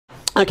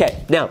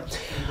Okay, now,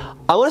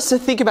 I want us to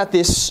think about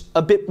this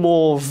a bit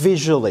more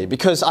visually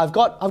because I've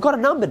got a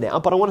number now,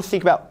 but I want to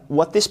think about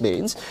what this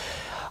means.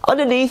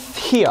 Underneath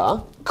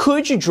here,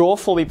 could you draw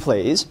for me,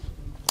 please,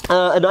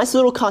 a nice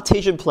little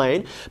Cartesian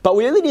plane, but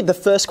we only need the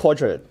first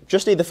quadrant.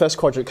 Just need the first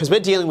quadrant because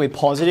we're dealing with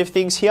positive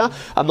things here.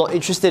 I'm not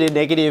interested in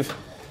negative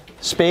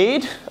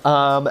speed,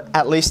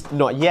 at least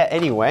not yet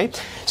anyway.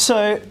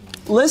 So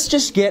let's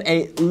just get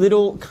a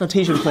little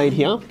Cartesian plane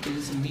here.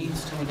 Is this a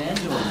means to an end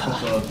or a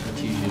proper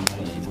Cartesian plane?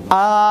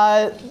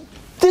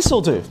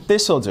 This'll do.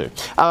 This'll do.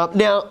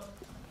 Now,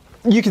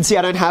 you can see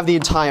I don't have the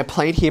entire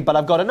plane here, but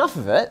I've got enough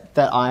of it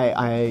that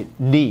I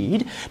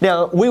need.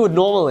 Now, we would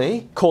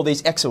normally call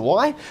these x and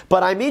y,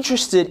 but I'm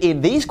interested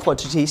in these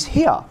quantities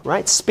here,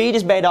 right? Speed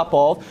is made up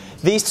of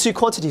these two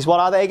quantities. What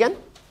are they again?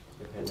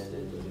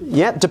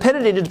 Yeah,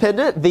 dependent and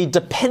independent. The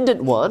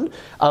dependent one,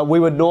 we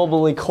would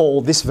normally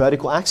call this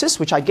vertical axis,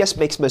 which I guess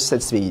makes most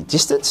sense to be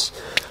distance.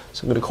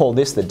 So I'm going to call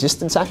this the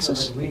distance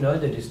axis. We know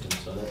the distance,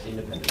 so that's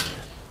independent.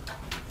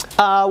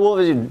 Well,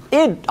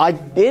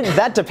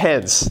 that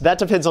depends. That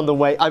depends on the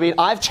way. I mean,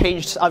 I've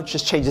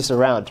just changed this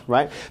around,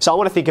 right? So I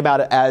want to think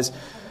about it as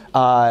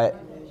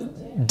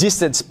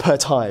distance per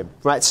time,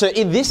 right? So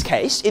in this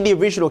case, in the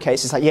original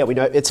case, it's like, yeah, we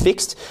know it's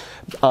fixed,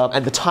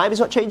 and the time is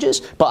what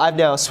changes, but I've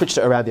now switched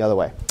it around the other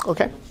way.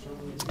 Okay.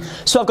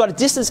 So I've got a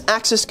distance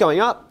axis going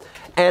up,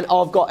 and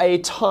I've got a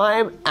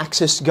time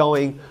axis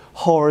going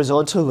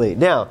horizontally.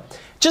 Now,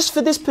 just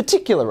for this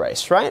particular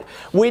race, right,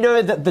 we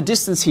know that the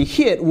distance he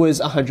hit was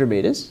 100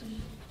 meters.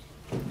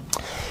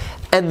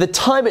 And the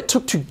time it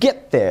took to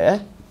get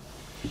there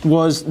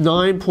was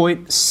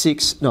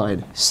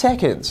 9.69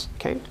 seconds.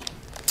 Okay.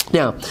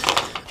 Now,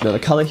 another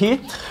color here.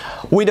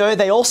 We know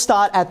they all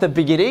start at the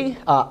beginning,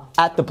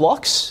 at the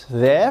blocks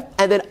there,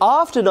 and then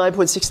after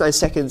 9.69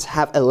 seconds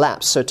have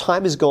elapsed. So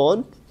time is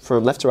gone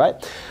from left to right,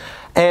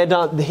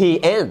 and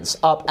he ends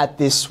up at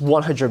this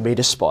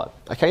 100-meter spot.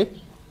 Okay.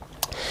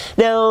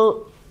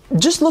 Now,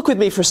 just look with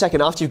me for a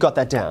second after you've got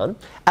that down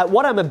at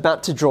what I'm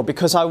about to draw,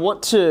 because I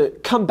want to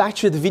come back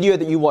to the video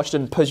that you watched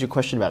and pose you a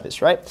question about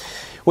this, right?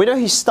 We know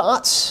he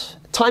starts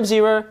time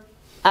 0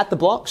 at the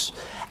blocks,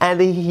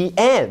 and he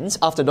ends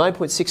after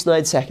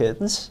 9.69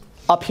 seconds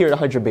up here at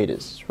 100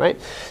 meters, right?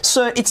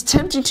 So it's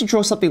tempting to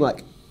draw something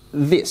like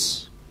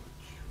this.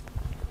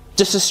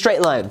 Just a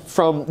straight line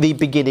from the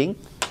beginning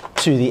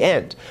to the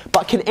end.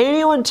 But can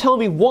anyone tell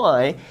me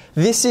why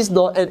this is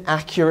not an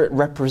accurate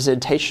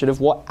representation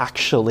of what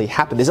actually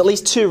happened? There's at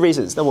least two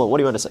reasons. Number one, what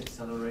do you want to say?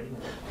 Accelerating.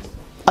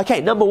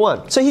 Okay, number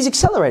one. So he's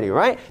accelerating,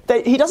 right?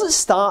 He doesn't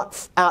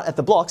start out at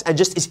the blocks and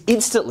just is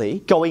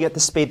instantly going at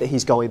the speed that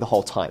he's going the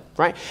whole time,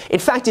 right? In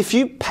fact, if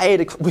you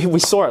we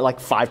saw it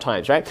like 5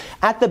 times, right?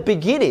 At the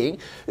beginning,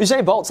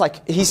 Usain Bolt's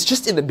like, he's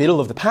just in the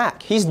middle of the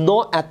pack. He's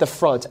not at the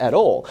front at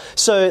all.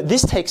 So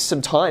this takes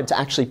some time to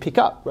actually pick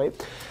up, right?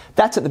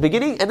 That's at the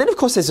beginning. And then, of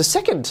course, there's a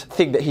second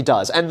thing that he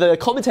does. And the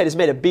commentators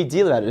made a big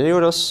deal about it.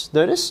 Anyone else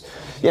notice?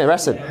 Yeah,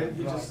 Raston.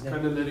 He just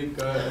kind of let it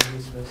go.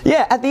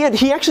 Yeah, at the end,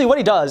 what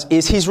he does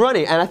is he's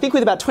running. And I think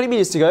with about 20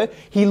 meters to go,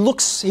 he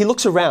looks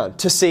around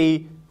to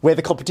see where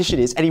the competition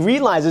is. And he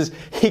realizes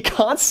he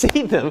can't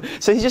see them.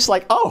 So he's just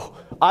like, oh,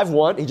 I've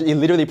won. He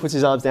literally puts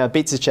his arms down,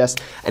 beats his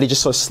chest, and he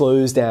just sort of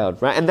slows down,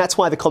 right? And that's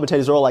why the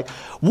commentators are all like,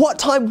 what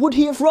time would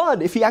he have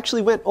run if he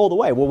actually went all the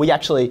way? Well, we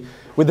actually,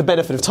 with the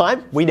benefit of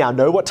time, we now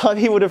know what time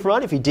he would have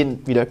run if he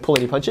didn't, pull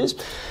any punches.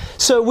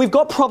 So we've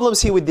got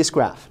problems here with this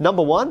graph.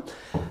 Number one,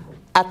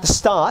 at the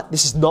start,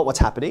 this is not what's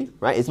happening,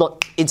 right? It's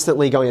not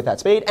instantly going at that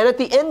speed. And at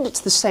the end, it's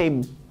the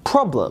same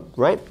problem,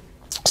 right?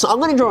 So I'm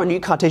going to draw a new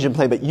Cartesian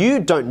plane, but you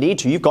don't need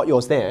to. You've got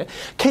yours there.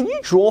 Can you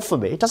draw for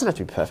me, it doesn't have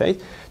to be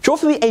perfect, draw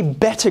for me a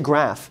better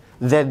graph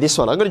than this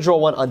one. I'm going to draw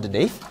one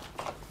underneath.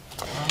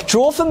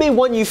 Draw for me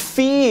one you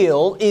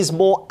feel is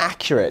more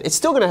accurate. It's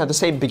still going to have the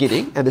same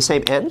beginning and the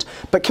same end,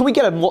 but can we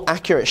get a more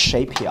accurate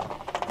shape here?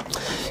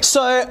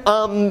 So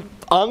I'm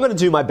going to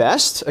do my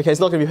best. Okay, it's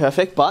not going to be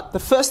perfect, but the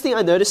first thing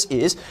I notice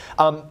is,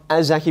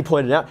 as Zaki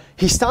pointed out,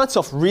 he starts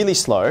off really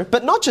slow,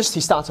 but not just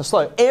he starts off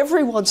slow.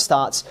 Everyone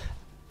starts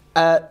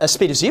at a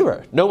speed of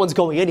 0. No one's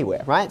going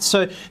anywhere, right?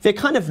 So they're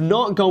kind of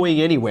not going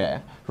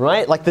anywhere,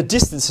 right? Like the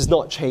distance has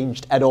not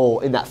changed at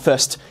all in that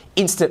first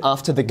instant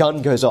after the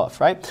gun goes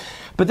off, right?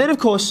 But then, of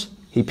course,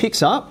 he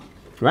picks up,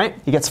 right?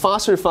 He gets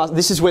faster and faster.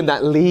 This is when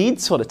that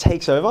lead sort of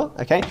takes over,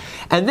 okay?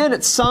 And then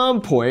at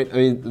some point, I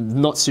mean,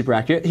 not super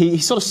accurate, he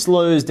sort of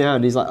slows down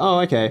and he's like,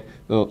 oh, okay,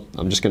 well,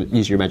 I'm just going to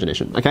use your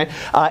imagination, okay?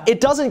 It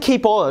doesn't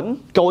keep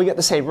on going at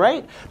the same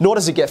rate, nor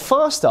does it get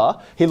faster.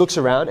 He looks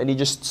around and he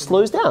just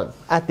slows down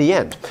at the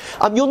end.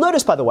 You'll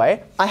notice, by the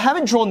way, I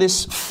haven't drawn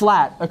this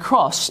flat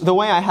across the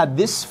way I had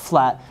this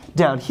flat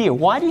down here.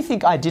 Why do you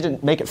think I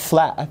didn't make it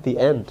flat at the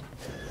end?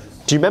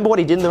 Do you remember what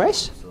he did in the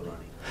race?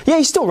 Yeah,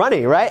 he's still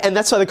running, right? And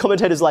that's why the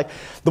commentator's like,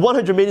 the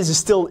 100 meters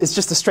is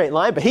just a straight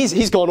line, but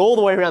he's gone all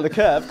the way around the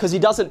curve because he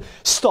doesn't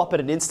stop at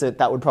an instant.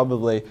 That would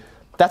probably,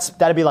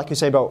 that'd be like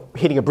Usain Bolt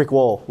hitting a brick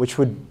wall,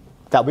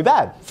 that would be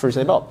bad for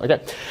Usain Bolt.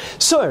 Okay,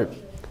 so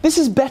this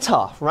is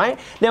better, right?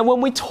 Now, when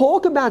we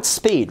talk about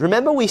speed,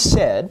 remember we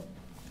said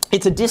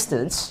it's a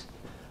distance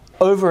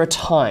over a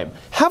time.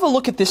 Have a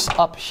look at this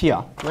up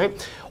here,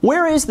 right?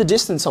 Where is the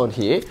distance on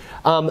here?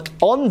 On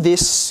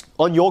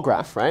your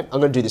graph, right? I'm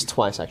going to do this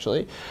twice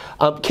actually.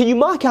 Can you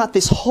mark out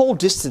this whole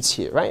distance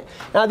here, right?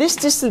 Now this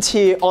distance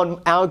here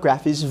on our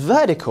graph is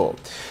vertical.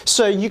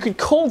 So you could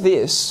call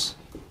this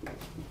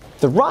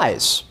the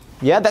rise.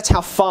 Yeah, that's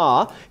how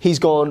far he's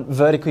gone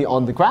vertically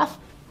on the graph.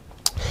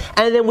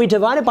 And then we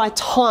divide it by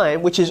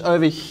time, which is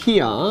over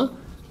here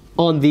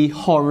on the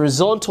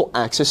horizontal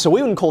axis. So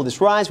we wouldn't call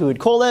this rise, we would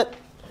call it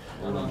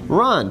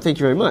run. Thank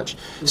you very much.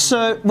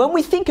 So when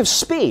we think of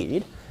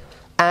speed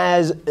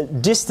as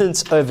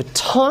distance over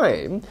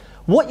time,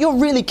 what you're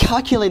really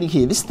calculating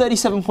here, this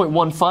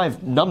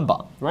 37.15 number,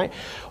 right?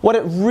 What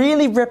it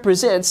really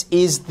represents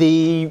is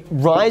the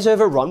rise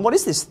over run. What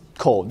is this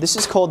called? This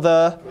is called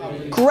the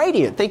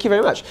gradient. Thank you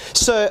very much.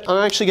 So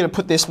I'm actually going to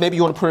put this, maybe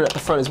you want to put it at the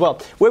front as well.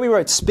 Where we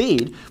wrote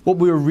speed, what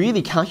we were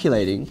really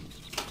calculating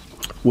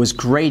was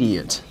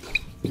gradient.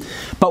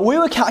 But we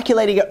were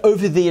calculating it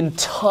over the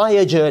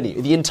entire journey,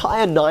 the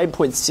entire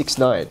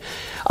 9.69.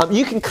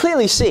 You can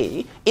clearly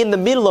see in the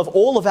middle of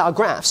all of our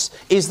graphs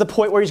is the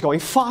point where he's going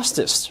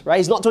fastest, right?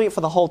 He's not doing it for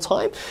the whole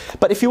time.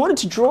 But if you wanted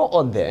to draw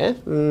on there,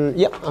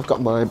 yep, I've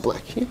got my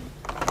black here.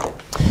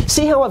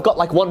 See how I've got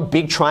like one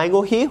big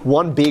triangle here,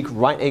 one big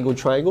right-angled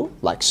triangle,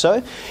 like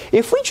so?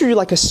 If we drew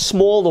like a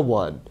smaller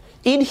one,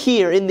 in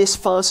here, in this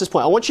fastest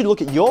point, I want you to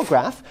look at your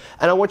graph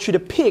and I want you to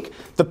pick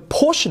the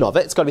portion of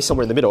it, it's got to be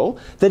somewhere in the middle,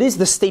 that is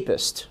the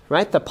steepest,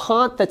 right? The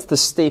part that's the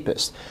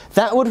steepest.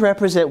 That would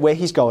represent where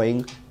he's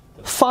going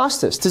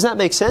fastest. Does that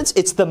make sense?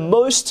 It's the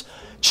most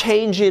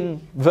change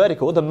in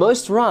vertical, the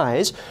most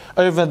rise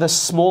over the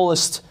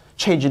smallest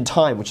change in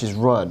time, which is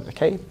run,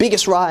 okay?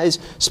 Biggest rise,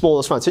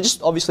 smallest run. So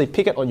just obviously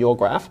pick it on your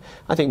graph.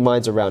 I think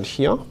mine's around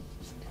here.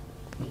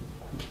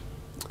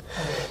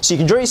 So you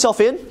can draw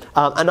yourself in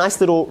a nice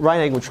little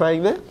right-angled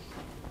triangle there.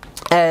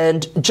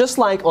 And just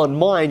like on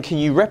mine, can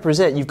you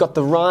represent, you've got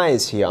the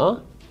rise here,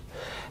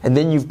 and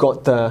then you've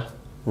got the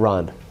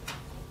run.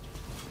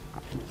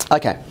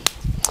 Okay.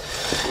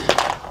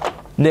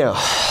 Now,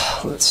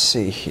 let's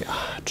see here.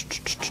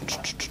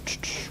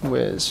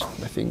 Where's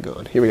my thing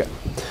gone? Here we go.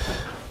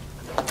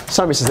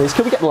 Sorry, Mrs. Lees,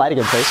 can we get the light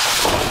again, please?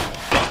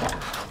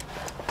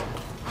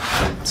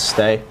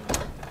 Stay.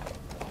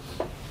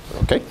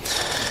 Okay.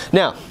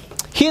 Now,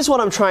 here's what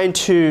I'm trying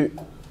to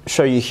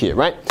show you here,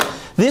 right?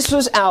 This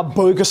was our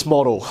bogus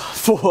model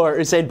for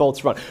Usain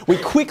Bolt's run. We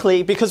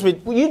quickly, because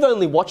you've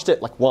only watched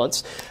it like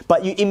once,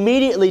 but you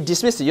immediately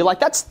dismissed it. You're like,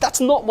 that's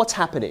not what's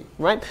happening,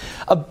 right?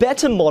 A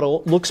better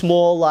model looks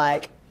more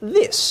like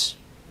this,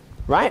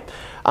 right?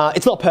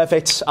 It's not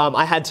perfect.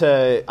 I had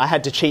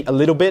to cheat a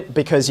little bit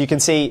because you can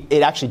see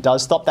it actually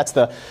does stop. That's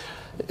the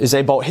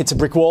Usain Bolt hits a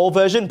brick wall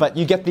version, but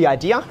you get the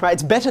idea, right?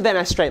 It's better than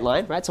a straight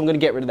line, right? So I'm going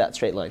to get rid of that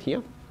straight line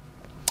here.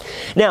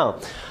 Now,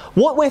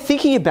 what we're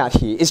thinking about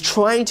here is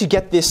trying to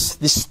get this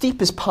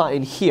steepest part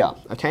in here,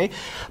 okay?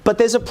 But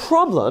there's a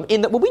problem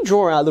in that when we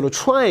draw our little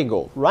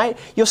triangle, right,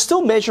 you're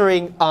still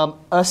measuring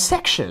a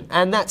section,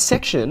 and that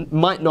section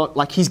might not,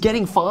 like he's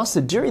getting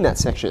faster during that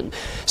section.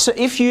 So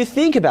if you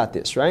think about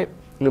this, right,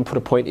 I'm going to put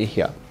a point in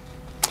here.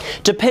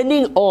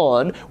 Depending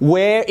on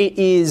where it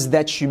is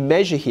that you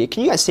measure here,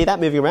 can you guys see that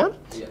moving around?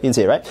 Yeah. You can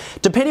see it, right?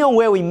 Depending on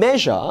where we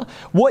measure,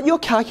 what you're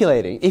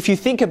calculating, if you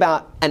think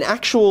about an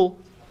actual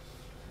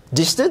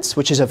distance,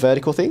 which is a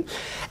vertical thing,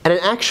 and an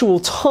actual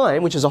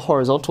time, which is a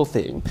horizontal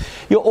thing,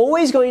 you're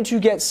always going to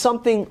get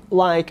something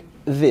like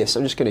this.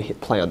 I'm just going to hit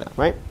play on that,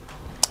 right?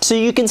 So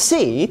you can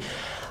see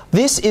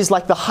this is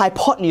like the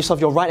hypotenuse of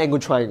your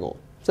right-angled triangle.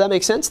 Does that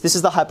make sense? This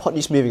is the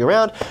hypotenuse moving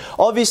around.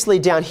 Obviously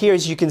down here,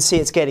 as you can see,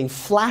 it's getting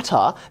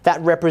flatter.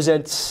 That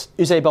represents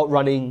Usain Bolt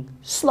running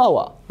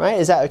slower, right?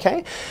 Is that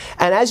okay?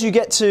 And as you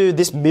get to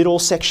this middle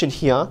section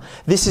here,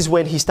 this is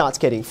when he starts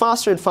getting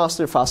faster and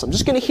faster and faster. I'm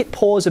just going to hit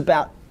pause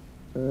about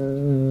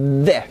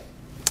there.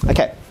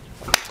 Okay.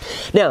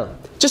 Now,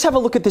 just have a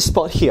look at this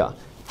spot here.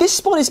 This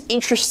spot is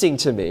interesting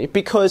to me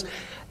because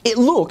it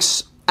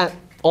looks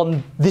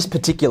on this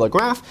particular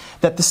graph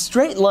that the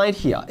straight line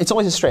here, it's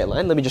always a straight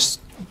line. Let me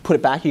just put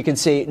it back. You can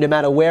see no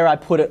matter where I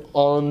put it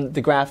on the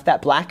graph,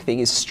 that black thing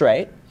is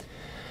straight.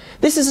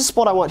 This is the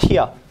spot I want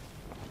here.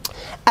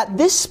 At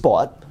this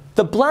spot,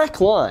 the black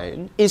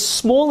line is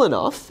small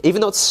enough,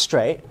 even though it's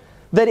straight,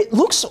 that it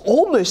looks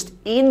almost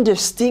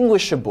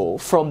indistinguishable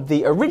from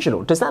the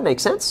original. Does that make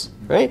sense?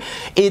 Right?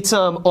 It's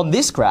on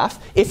this graph,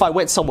 if I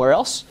went somewhere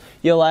else,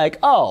 you're like,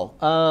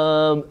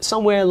 oh,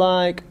 somewhere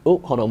like, oh,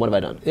 hold on, what have I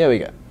done? There we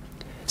go.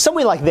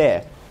 Somewhere like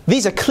there.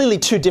 These are clearly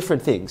two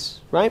different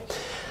things, right?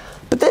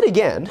 But then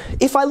again,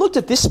 if I looked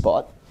at this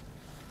spot,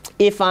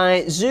 if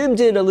I zoomed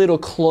in a little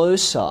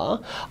closer,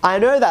 I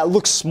know that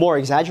looks more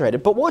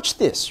exaggerated, but watch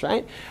this,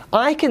 right?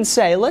 I can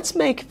say, let's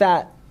make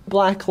that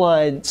black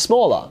line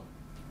smaller.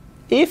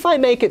 If I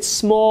make it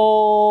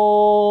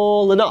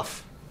small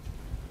enough,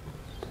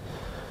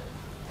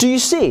 do you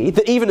see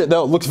that even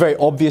though it looked very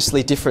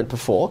obviously different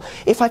before,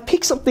 if I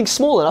pick something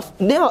small enough,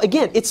 now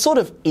again, it's sort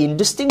of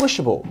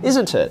indistinguishable,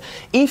 isn't it?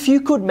 If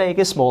you could make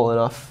a small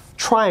enough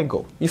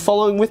triangle. You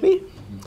following with me?